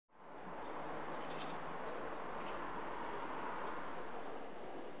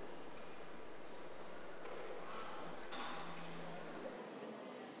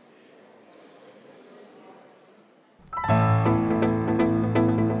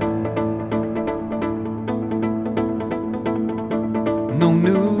No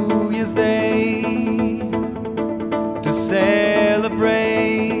New Year's Day to celebrate,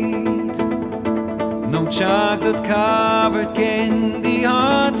 no chocolate-covered candy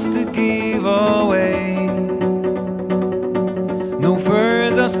hearts to give away, no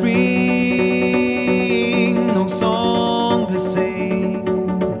furs of spring, no song to sing.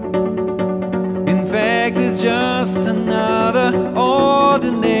 In fact, it's just another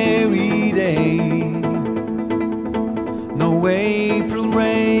ordinary day. No April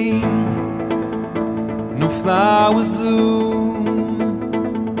rain, no flowers bloom,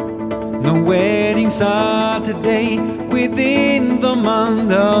 no weddings are today within the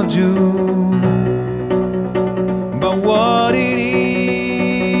month of June. But what it is,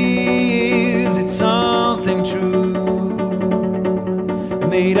 it's something true,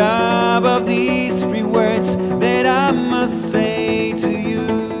 made up of these three words that I must say to you.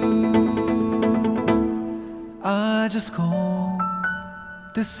 I just call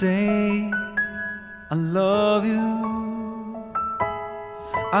to say I love you.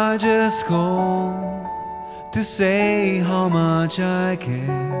 I just call to say how much I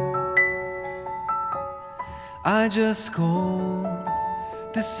care. I just called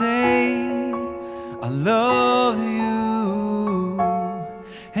to say I love you,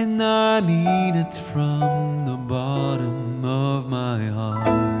 and I mean it from the bottom of my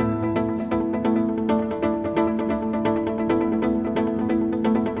heart.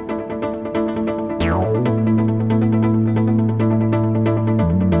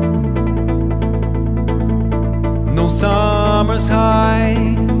 No summer's high,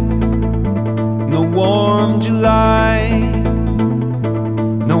 no warm July,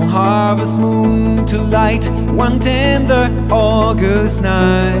 no harvest moon to light one tender August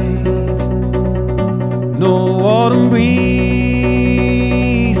night, no autumn breeze,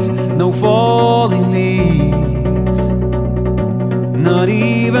 no falling leaves, not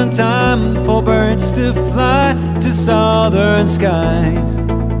even time for birds to fly to southern skies,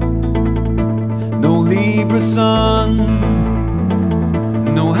 no Libra sun,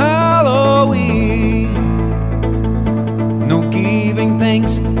 no Halloween, no giving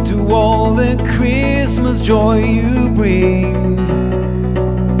thanks to all the Christmas joy you bring.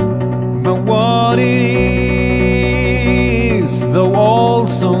 But what it is, though all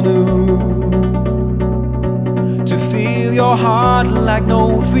so new, to feel your heart like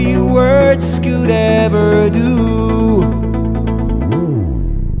no three words could ever do.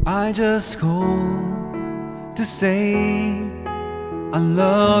 I just call to say I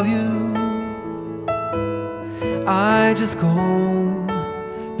love you. I just call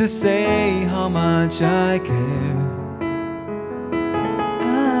to say how much I care.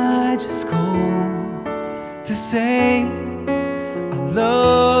 I just call to say I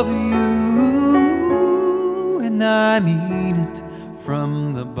love you, and I mean it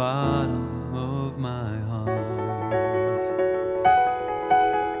from the bottom of my heart.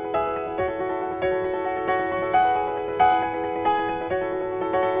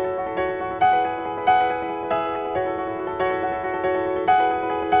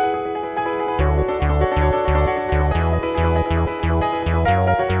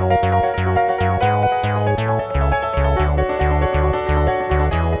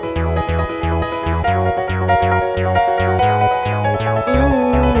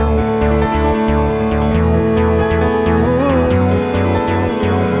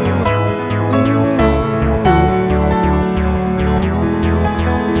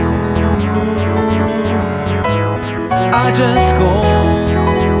 I just call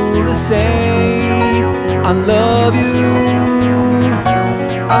to say I love you.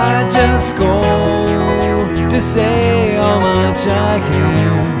 I just call to say how much I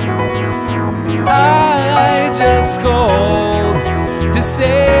care. I just call to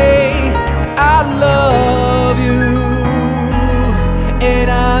say I love you, and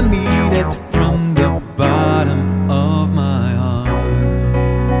I mean